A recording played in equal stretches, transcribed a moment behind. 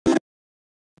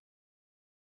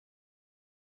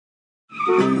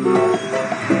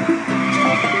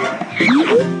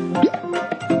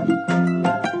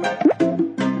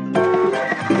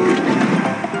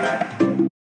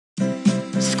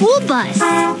School bus.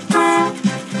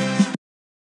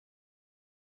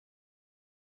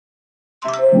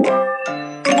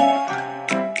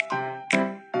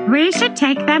 We should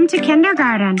take them to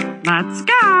kindergarten. Let's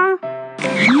go.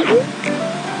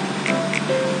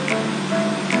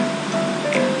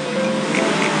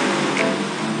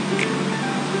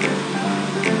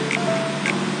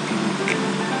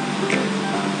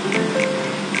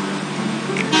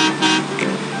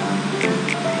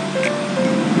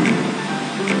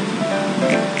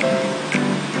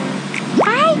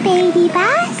 Bye, baby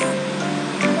bus.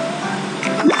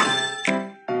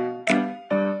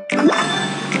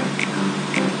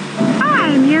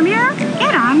 Hi, Mew Mew.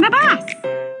 Get on the bus.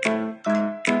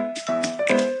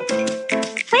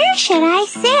 Where should I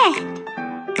sit?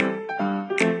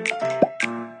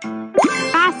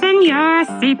 Fasten your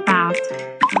seatbelt.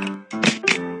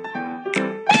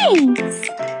 Thanks.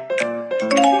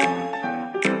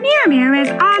 Mew Mew is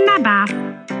on the bus.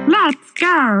 Let's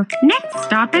go. Next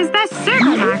stop is the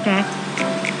supermarket.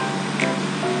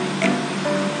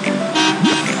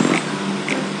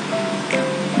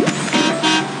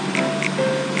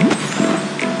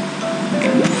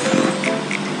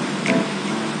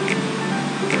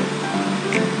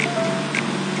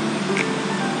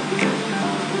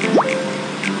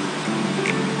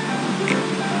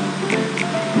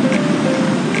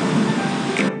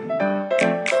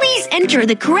 Please enter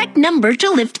the correct number to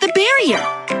lift the barrier.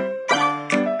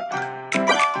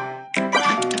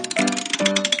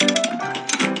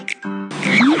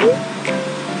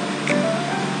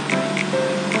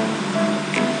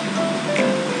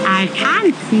 I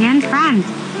can't see in front.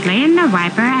 Clean the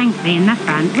wiper and clean the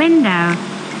front window.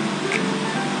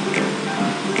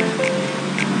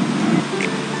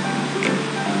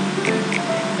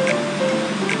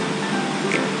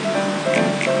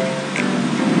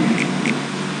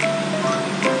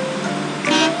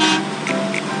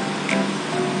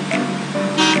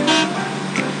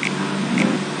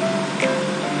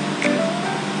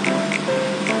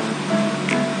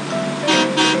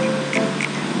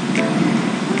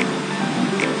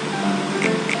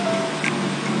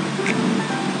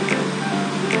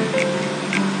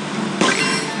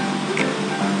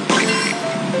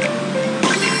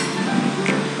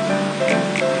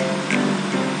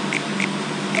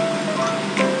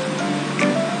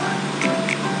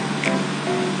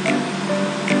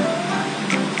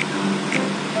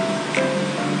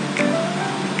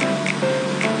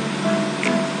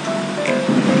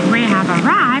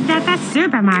 Arrived at the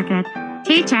supermarket.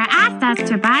 Teacher asked us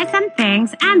to buy some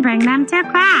things and bring them to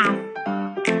class.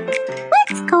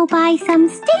 Let's go buy some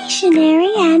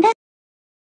stationery and a...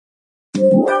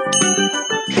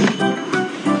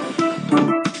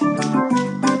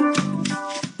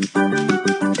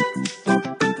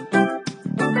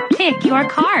 Pick your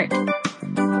cart.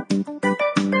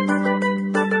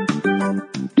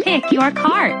 Pick your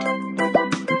cart.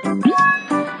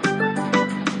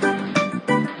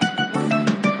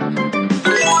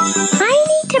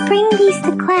 To bring these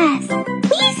to class.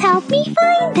 Please help me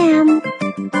find them.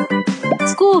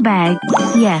 School bag.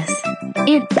 Yes.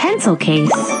 Pencil case.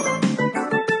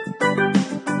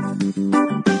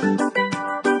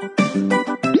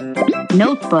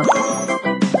 Notebook.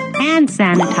 Hand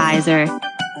sanitizer.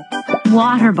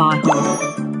 Water bottle.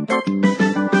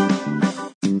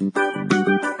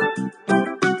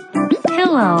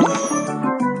 Pillow.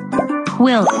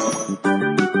 Quilt.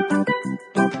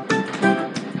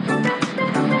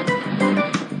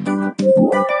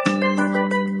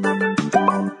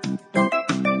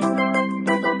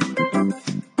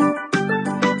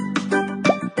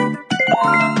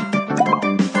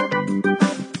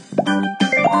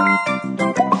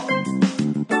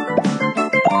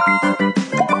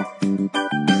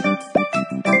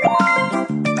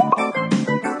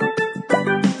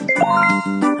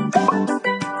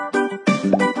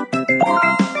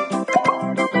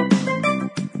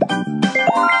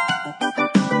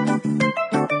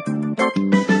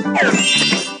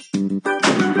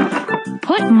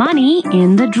 Put money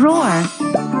in the drawer.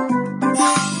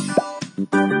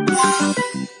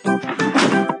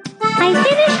 I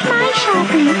finished my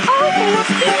shopping. All thanks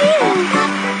to you.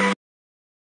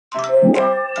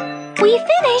 We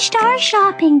finished our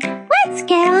shopping. Let's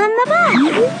get on the bus.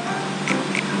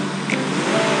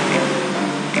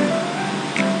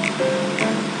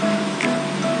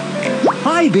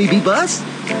 Hi, baby bus.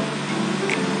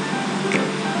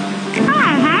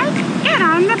 Hi, get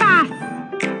on the bus.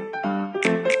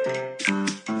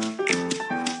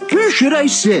 Where should I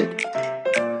sit?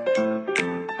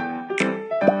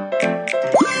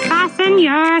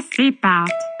 your seatbelt.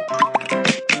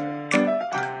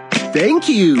 Thank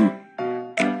you.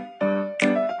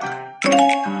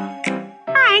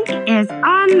 Frank is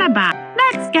on the bus.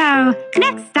 Let's go.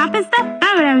 Next stop is the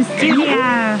photo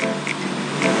studio.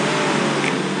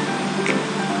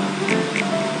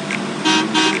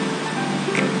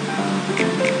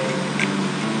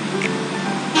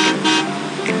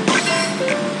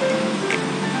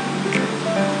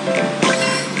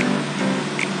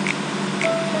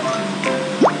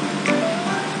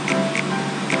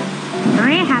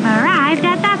 We have arrived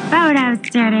at the photo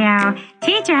studio.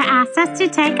 Teacher asked us to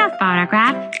take a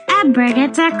photograph and bring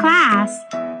it to class.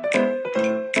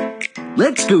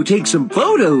 Let's go take some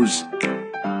photos.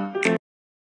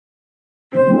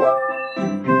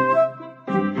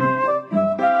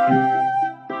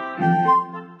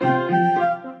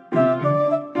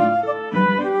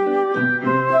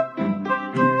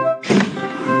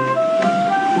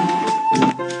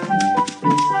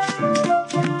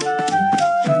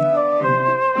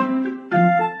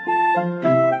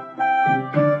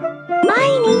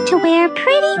 To wear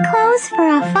pretty clothes for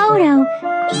a photo.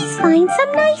 Please find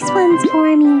some nice ones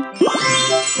for me.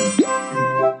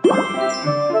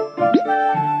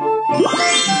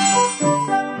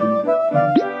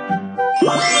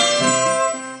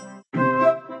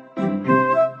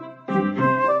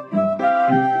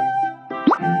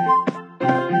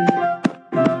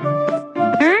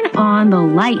 Turn on the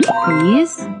light,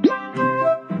 please.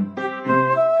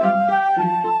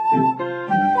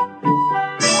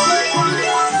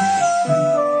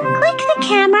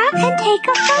 Camera and take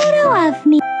a photo of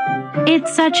me.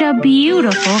 It's such a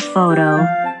beautiful photo.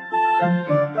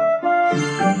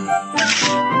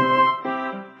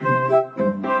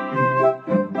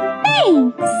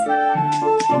 Thanks.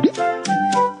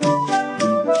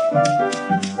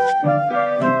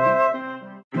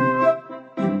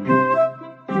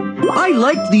 I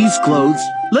like these clothes.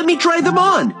 Let me try them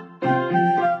on.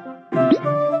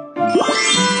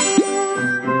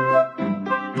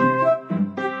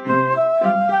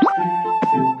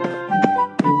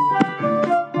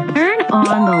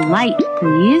 On the light,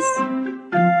 please.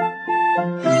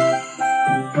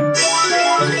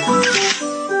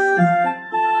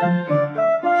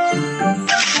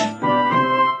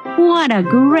 What a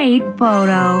great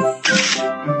photo.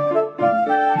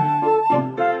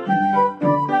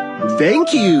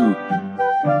 Thank you.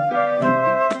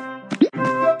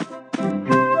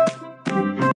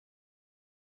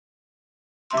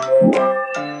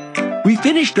 We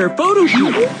finished our photo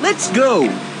shoot. Let's go.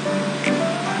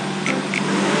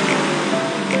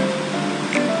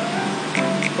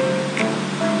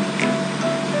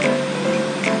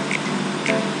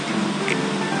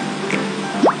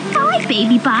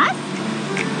 Baby bus?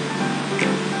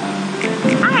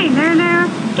 Hi, Lulu.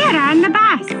 Get on the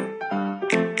bus.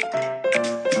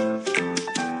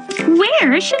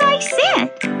 Where should I sit?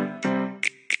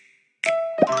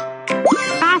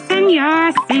 Fasten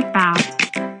your seatbelt.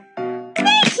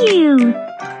 Thank you.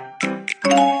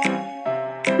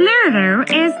 Lulu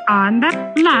is on the...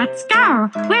 Let's go.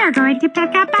 We're going to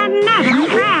pick up another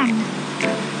friend.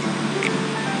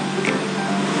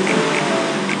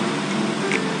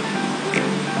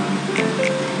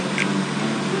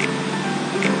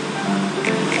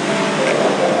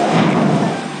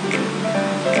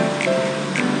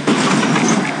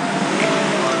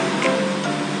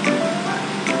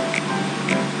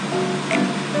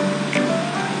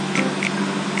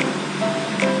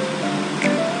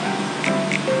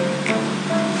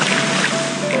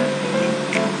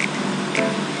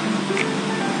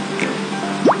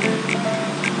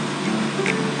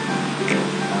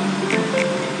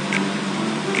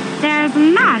 There's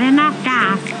not enough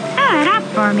gas. Fill it up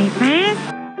for me, please.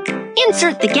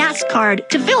 Insert the gas card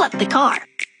to fill up the car.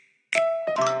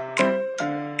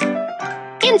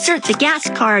 Insert the gas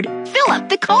card. Fill up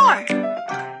the car.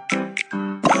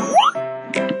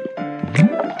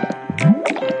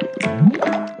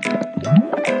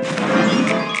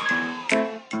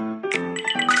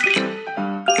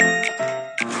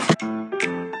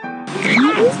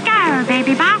 Let's go,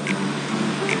 baby bus.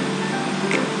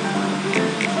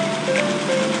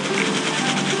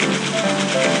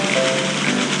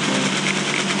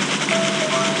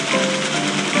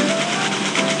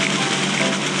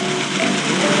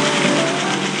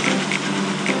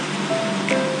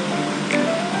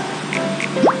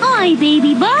 Hi,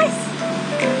 baby bus.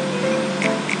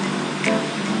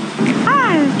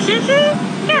 Oh, Kiki,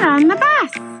 get on the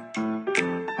bus.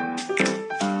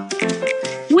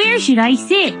 Where should I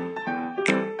sit?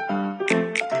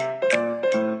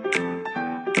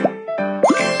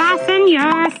 Fasten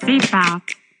your seatbelt.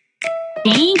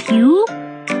 Thank you.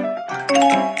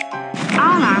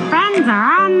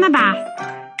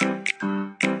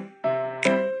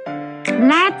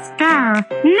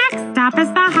 Next stop is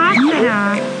the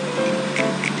hospital.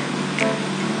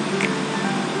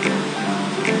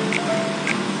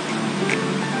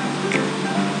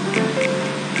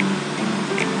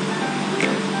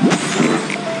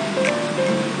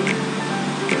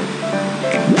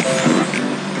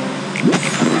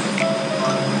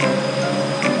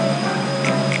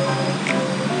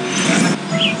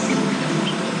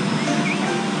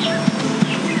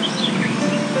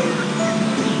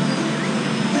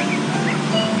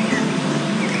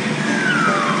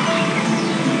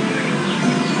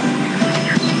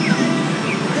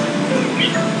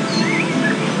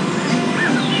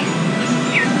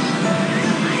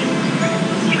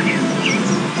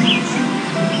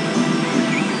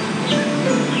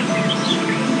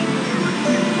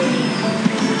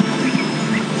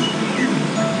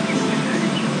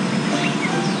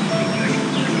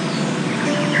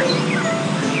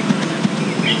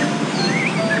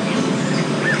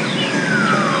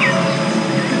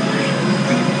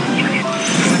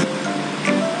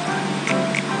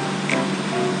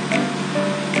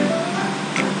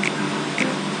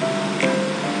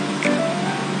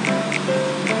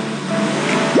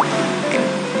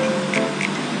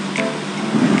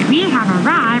 We have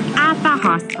arrived at the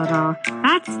hospital.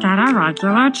 Let's get a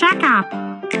regular checkup.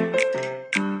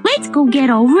 Let's go get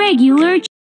a regular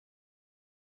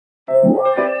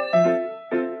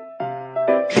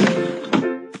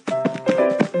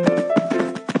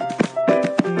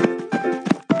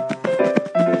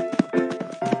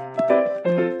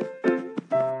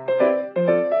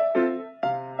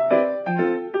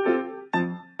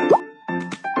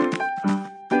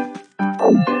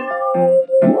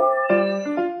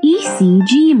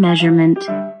ECG measurement.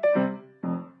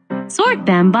 Sort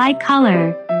them by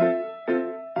color.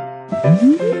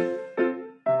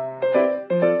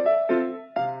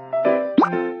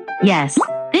 Yes,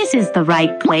 this is the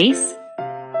right place.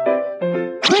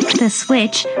 Click the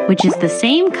switch, which is the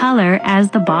same color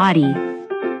as the body.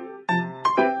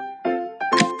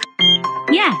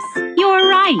 Yes, you're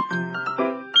right.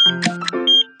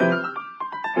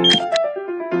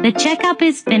 The checkup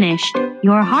is finished.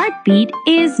 Your heartbeat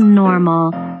is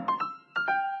normal.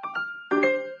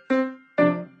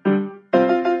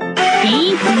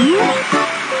 Thank you.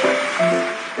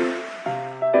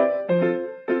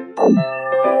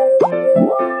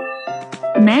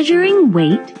 Measuring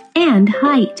weight and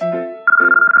height.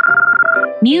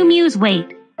 Mew Mew's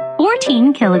weight,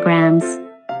 14 kilograms.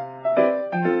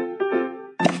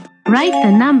 Write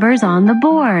the numbers on the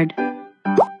board.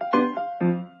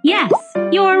 Yes,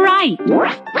 you're right.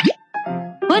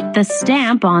 Put the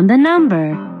stamp on the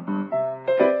number.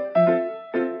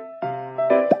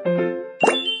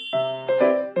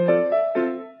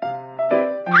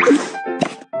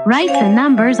 Write the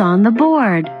numbers on the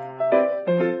board.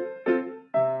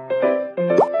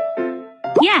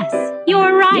 Yes,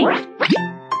 you're right.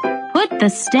 Put the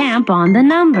stamp on the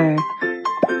number.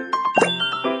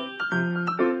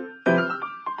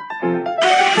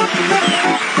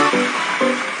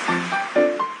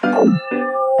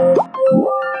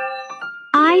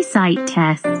 Eyesight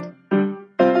test.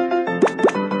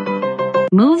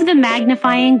 Move the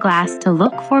magnifying glass to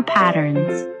look for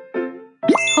patterns.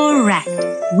 Correct.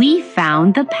 We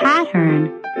found the pattern.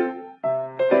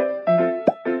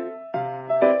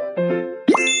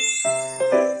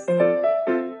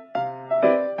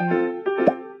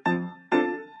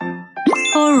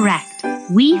 Correct.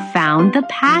 We found the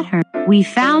pattern. We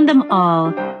found them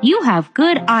all. You have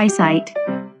good eyesight.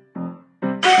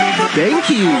 Thank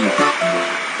you.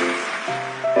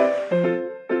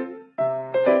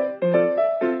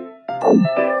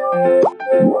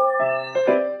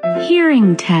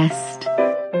 Hearing test.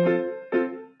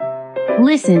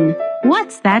 Listen,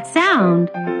 what's that sound?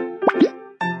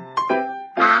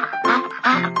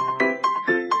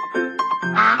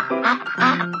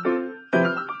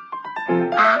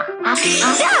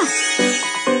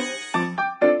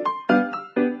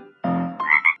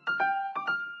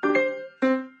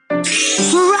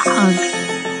 Frog.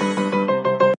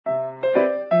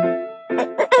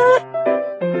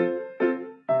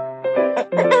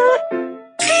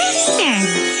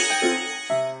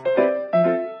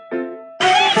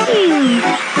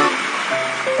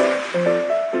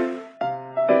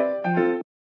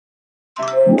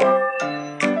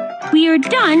 We are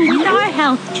done with our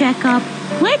health checkup.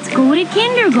 Let's go to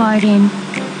kindergarten.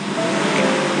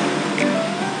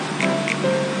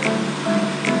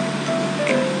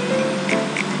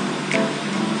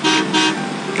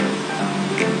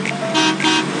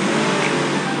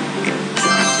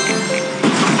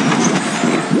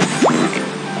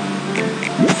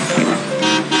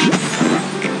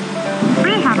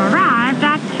 We have arrived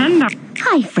at kindergarten.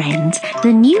 Hi friends,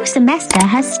 the new semester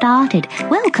has started.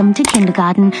 Welcome to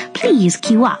kindergarten. Please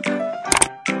queue up.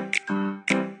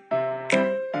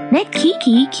 Let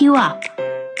Kiki queue up.